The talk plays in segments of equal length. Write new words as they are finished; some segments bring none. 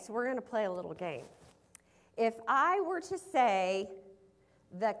So we're going to play a little game. If I were to say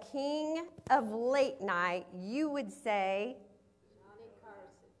the king of late night, you would say? Johnny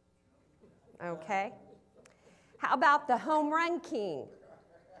Carson. Okay. How about the home run king?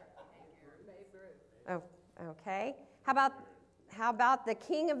 Oh, okay. How about the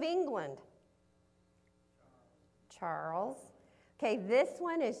king of England? Charles. Okay, this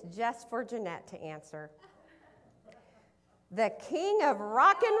one is just for Jeanette to answer. The king of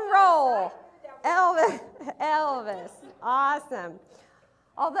rock and roll, Elvis. Awesome.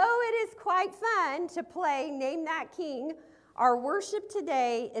 Although it is quite fun to play Name That King, our worship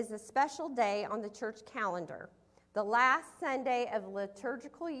today is a special day on the church calendar. The last Sunday of the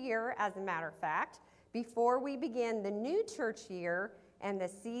liturgical year, as a matter of fact, before we begin the new church year and the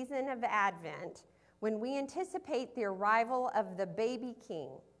season of Advent, when we anticipate the arrival of the baby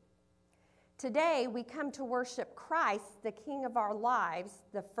king. Today, we come to worship Christ, the King of our lives,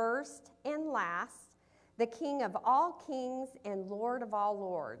 the first and last, the King of all kings and Lord of all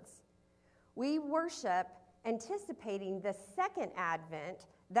lords. We worship anticipating the second Advent,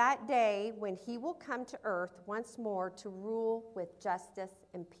 that day when he will come to earth once more to rule with justice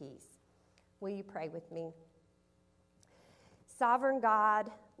and peace. Will you pray with me? Sovereign God,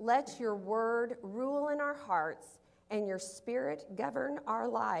 let your word rule in our hearts and your spirit govern our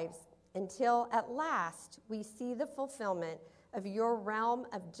lives until at last we see the fulfillment of your realm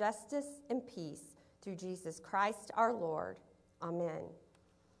of justice and peace through Jesus Christ our Lord. Amen.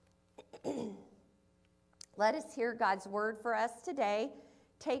 Let us hear God's word for us today,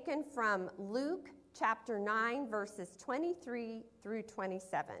 taken from Luke chapter 9, verses 23 through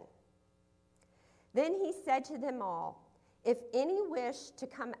 27. Then he said to them all, "If any wish to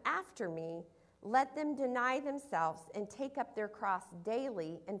come after me, let them deny themselves and take up their cross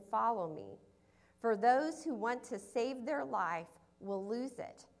daily and follow me. For those who want to save their life will lose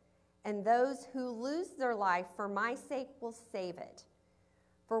it, and those who lose their life for my sake will save it.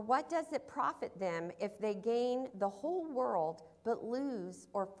 For what does it profit them if they gain the whole world but lose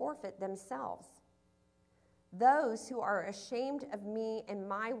or forfeit themselves? Those who are ashamed of me and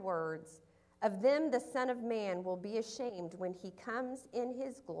my words, of them the Son of Man will be ashamed when he comes in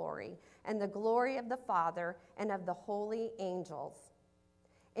his glory and the glory of the Father and of the holy angels.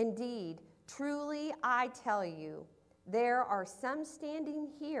 Indeed, truly I tell you, there are some standing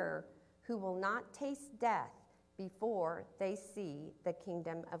here who will not taste death before they see the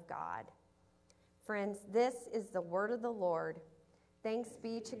kingdom of God." Friends, this is the word of the Lord. Thanks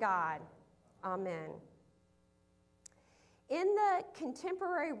be to God. Amen. In the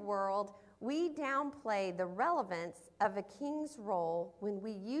contemporary world, we downplay the relevance of a king's role when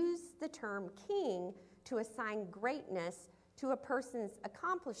we use the term king to assign greatness to a person's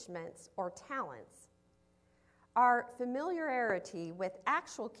accomplishments or talents. Our familiarity with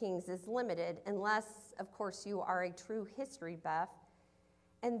actual kings is limited unless, of course, you are a true history buff,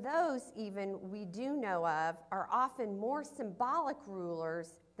 and those even we do know of are often more symbolic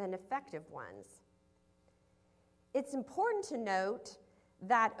rulers than effective ones. It's important to note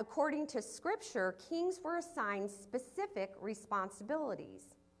that according to Scripture, kings were assigned specific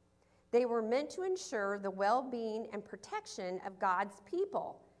responsibilities. They were meant to ensure the well-being and protection of God's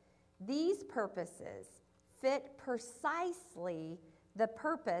people. These purposes fit precisely the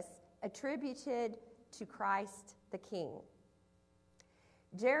purpose attributed to Christ the King.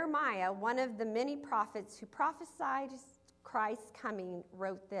 Jeremiah, one of the many prophets who prophesied Christ's coming,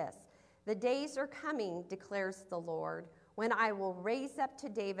 wrote this: "The days are coming, declares the Lord, when I will raise up to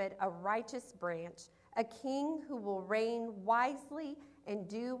David a righteous branch, a king who will reign wisely and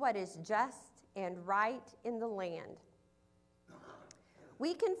do what is just and right in the land."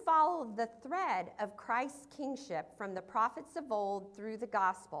 We can follow the thread of Christ's kingship from the prophets of old through the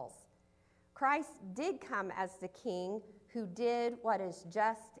Gospels. Christ did come as the king who did what is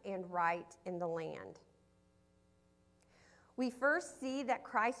just and right in the land. We first see that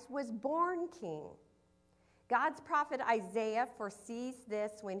Christ was born king. God's prophet Isaiah foresees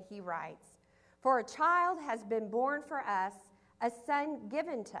this when he writes, "For a child has been born for us, a son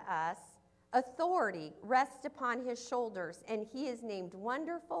given to us, authority rests upon his shoulders, and he is named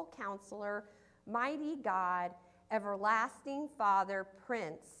Wonderful Counselor, Mighty God, Everlasting Father,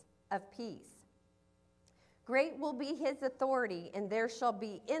 Prince of Peace. Great will be his authority, and there shall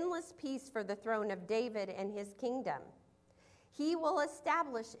be endless peace for the throne of David and his kingdom. He will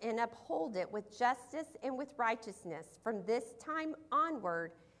establish and uphold it with justice and with righteousness from this time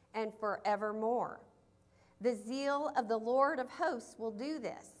onward and forevermore. The zeal of the Lord of hosts will do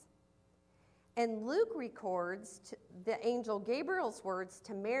this." And Luke records the angel Gabriel's words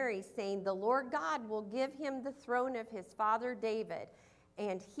to Mary, saying, "The Lord God will give him the throne of his father David,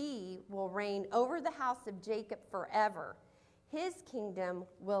 and he will reign over the house of Jacob forever. His kingdom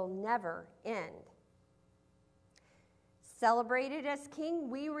will never end. Celebrated as king,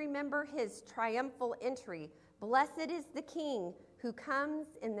 we remember his triumphal entry. Blessed is the king who comes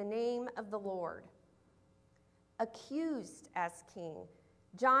in the name of the Lord. Accused as king,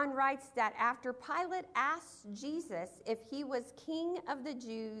 John writes that after Pilate asked Jesus if he was king of the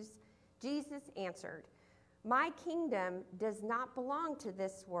Jews, Jesus answered, "My kingdom does not belong to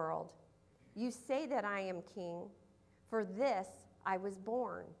this world. You say that I am king. For this I was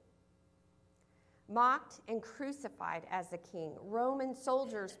born." Mocked and crucified as a king, Roman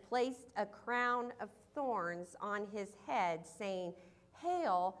soldiers placed a crown of thorns on his head, saying,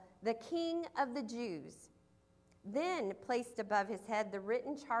 "Hail, the King of the Jews." Then placed above his head the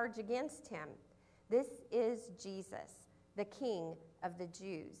written charge against him, "This is Jesus, the King of the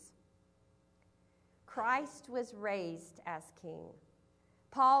Jews." Christ was raised as king.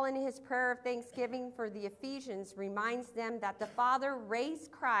 Paul, in his prayer of thanksgiving for the Ephesians, reminds them that the Father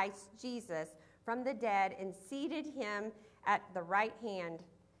raised Christ Jesus from the dead and seated him at the right hand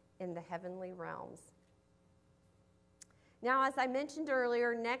in the heavenly realms. Now, as I mentioned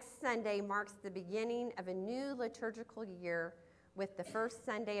earlier, next Sunday marks the beginning of a new liturgical year with the first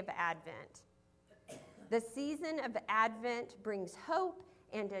Sunday of Advent. The season of Advent brings hope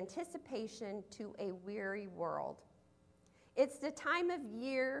and anticipation to a weary world. It's the time of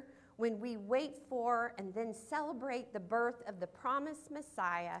year when we wait for and then celebrate the birth of the promised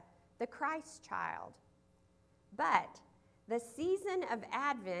Messiah, the Christ child. But the season of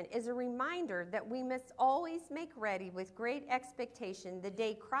Advent is a reminder that we must always make ready with great expectation the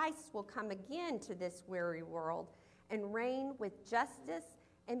day Christ will come again to this weary world and reign with justice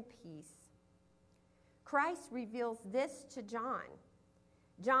and peace. Christ reveals this to John.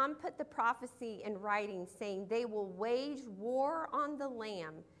 John put the prophecy in writing, saying, "They will wage war on the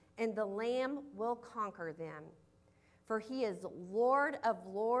Lamb, and the Lamb will conquer them. For he is Lord of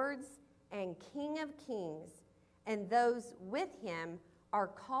lords and King of kings, and those with him are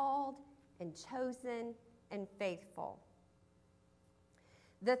called and chosen and faithful."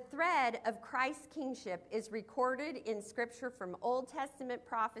 The thread of Christ's kingship is recorded in Scripture from Old Testament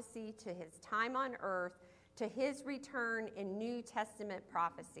prophecy to his time on earth to his return in New Testament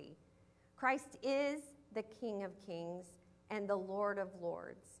prophecy. Christ is the King of kings and the Lord of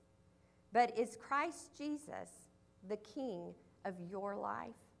lords. But is Christ Jesus the King of your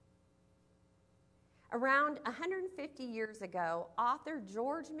life? Around 150 years ago, author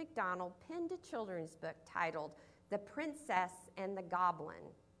George MacDonald penned a children's book titled The Princess and the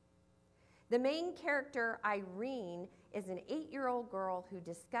Goblin. The main character, Irene, is an 8-year-old girl who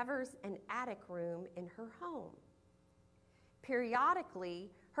discovers an attic room in her home.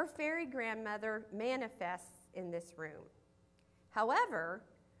 Periodically, her fairy grandmother manifests in this room. However,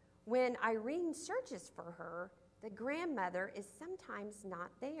 when Irene searches for her, the grandmother is sometimes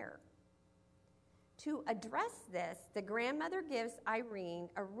not there. To address this, the grandmother gives Irene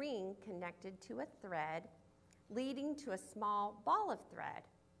a ring connected to a thread, leading to a small ball of thread.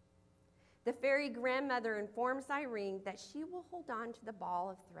 The fairy grandmother informs Irene that she will hold on to the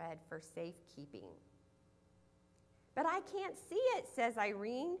ball of thread for safekeeping. "But I can't see it," says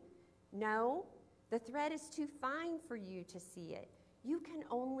Irene. "No, the thread is too fine for you to see it. You can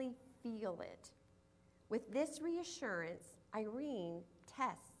only feel it." With this reassurance, Irene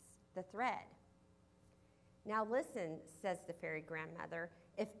tests the thread. "Now listen," says the fairy grandmother,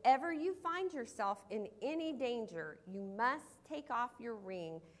 "if ever you find yourself in any danger, you must take off your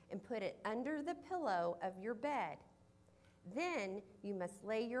ring and put it under the pillow of your bed. Then you must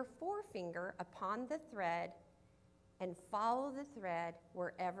lay your forefinger upon the thread and follow the thread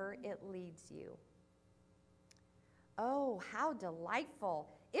wherever it leads you." "Oh, how delightful.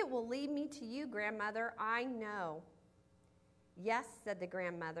 It will lead me to you, grandmother, I know." "Yes," said the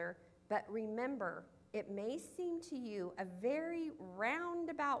grandmother, "but remember, it may seem to you a very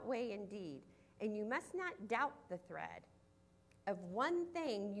roundabout way indeed, and you must not doubt the thread. Of one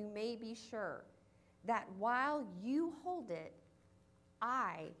thing you may be sure, that while you hold it,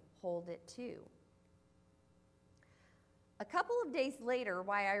 I hold it too." A couple of days later,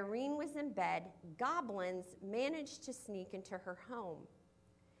 while Irene was in bed, goblins managed to sneak into her home.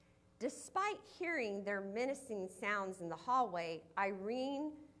 Despite hearing their menacing sounds in the hallway,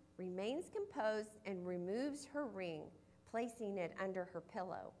 Irene remains composed and removes her ring, placing it under her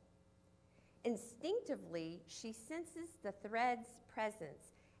pillow. Instinctively, she senses the thread's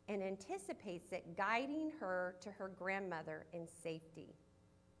presence and anticipates it guiding her to her grandmother in safety.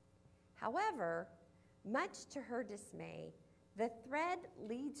 However, much to her dismay, the thread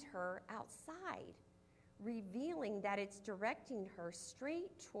leads her outside, revealing that it's directing her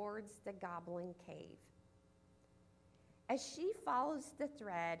straight towards the goblin cave. As she follows the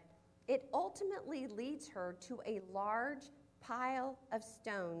thread, it ultimately leads her to a large pile of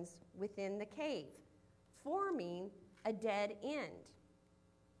stones within the cave, forming a dead end.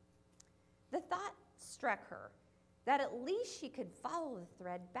 The thought struck her that at least she could follow the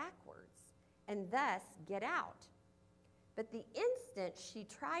thread backwards and thus get out. But the instant she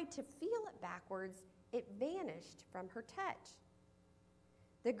tried to feel it backwards, it vanished from her touch.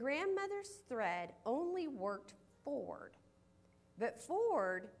 The grandmother's thread only worked forward, but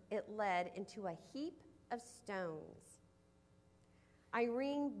forward it led into a heap of stones.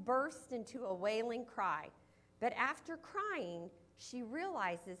 Irene burst into a wailing cry, but after crying, she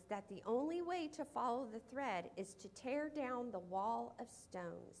realizes that the only way to follow the thread is to tear down the wall of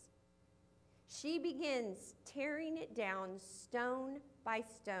stones. She begins tearing it down stone by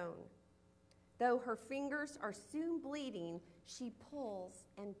stone. Though her fingers are soon bleeding, she pulls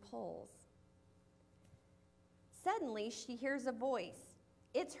and pulls. Suddenly, she hears a voice.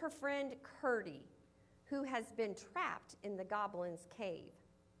 It's her friend Curdy, who has been trapped in the goblin's cave.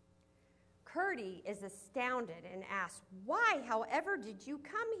 Curdy is astounded and asks, "Why, however, did you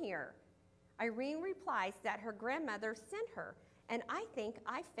come here?" Irene replies that her grandmother sent her, and I think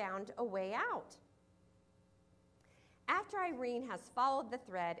I found a way out. After Irene has followed the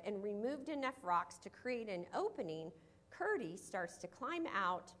thread and removed enough rocks to create an opening, Curdy starts to climb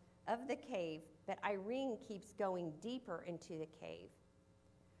out of the cave, but Irene keeps going deeper into the cave.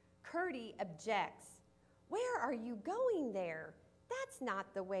 Curdy objects. "Where are you going there? That's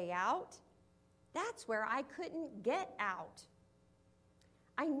not the way out. That's where I couldn't get out."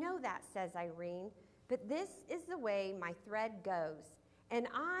 "I know that," says Irene, "but this is the way my thread goes, and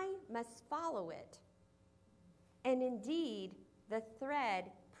I must follow it." And indeed, the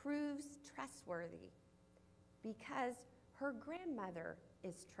thread proves trustworthy because her grandmother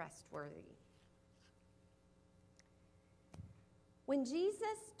is trustworthy. When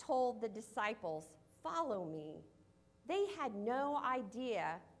Jesus told the disciples, "Follow me," they had no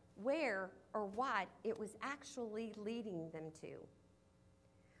idea where or what it was actually leading them to.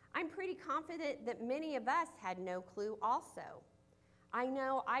 I'm pretty confident that many of us had no clue also. I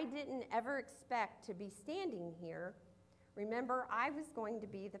know I didn't ever expect to be standing here. Remember, I was going to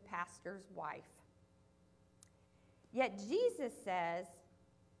be the pastor's wife. Yet Jesus says,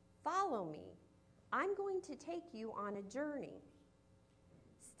 "Follow me. I'm going to take you on a journey.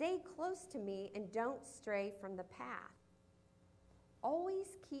 Stay close to me and don't stray from the path.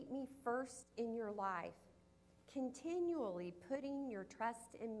 Always keep me first in your life, continually putting your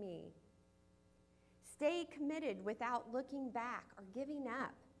trust in me. Stay committed without looking back or giving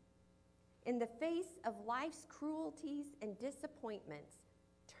up. In the face of life's cruelties and disappointments,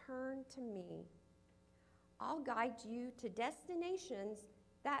 turn to me. I'll guide you to destinations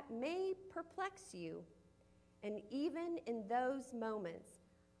that may perplex you. And even in those moments,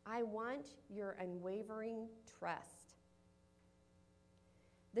 I want your unwavering trust."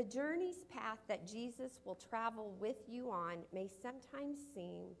 The journey's path that Jesus will travel with you on may sometimes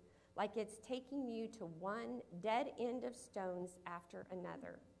seem like it's taking you to one dead end of stones after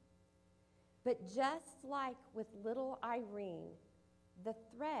another. But just like with little Irene, the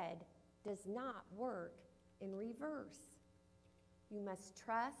thread does not work in reverse. You must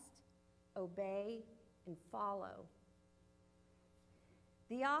trust, obey, and follow.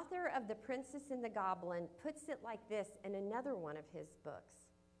 The author of The Princess and the Goblin puts it like this in another one of his books.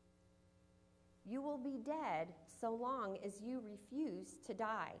 You will be dead so long as you refuse to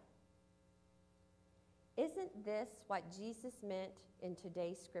die. Isn't this what Jesus meant in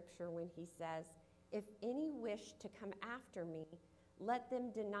today's scripture when he says, "If any wish to come after me, let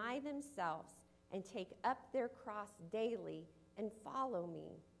them deny themselves and take up their cross daily and follow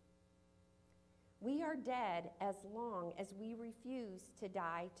me"? We are dead as long as we refuse to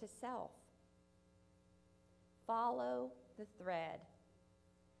die to self. Follow the thread.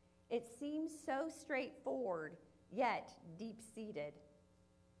 It seems so straightforward, yet deep-seated.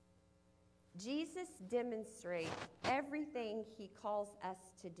 Jesus demonstrates everything he calls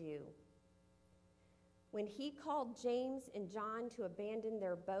us to do. When he called James and John to abandon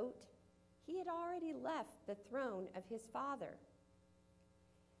their boat, he had already left the throne of his Father.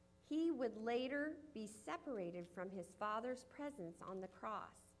 He would later be separated from his Father's presence on the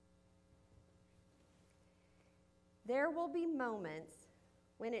cross. There will be moments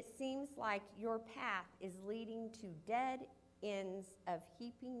when it seems like your path is leading to dead ends of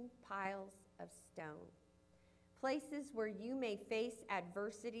heaping piles of stone, places where you may face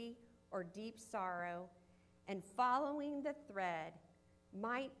adversity or deep sorrow, and following the thread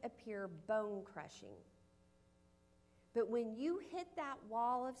might appear bone-crushing. But when you hit that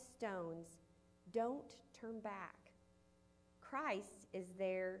wall of stones, don't turn back. Christ is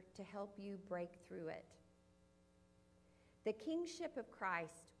there to help you break through it. The kingship of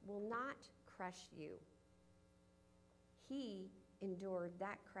Christ will not crush you. He endured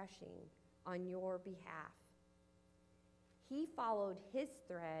that crushing on your behalf. He followed his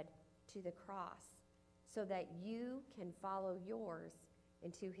thread to the cross so that you can follow yours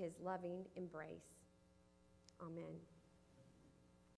into his loving embrace. Amen.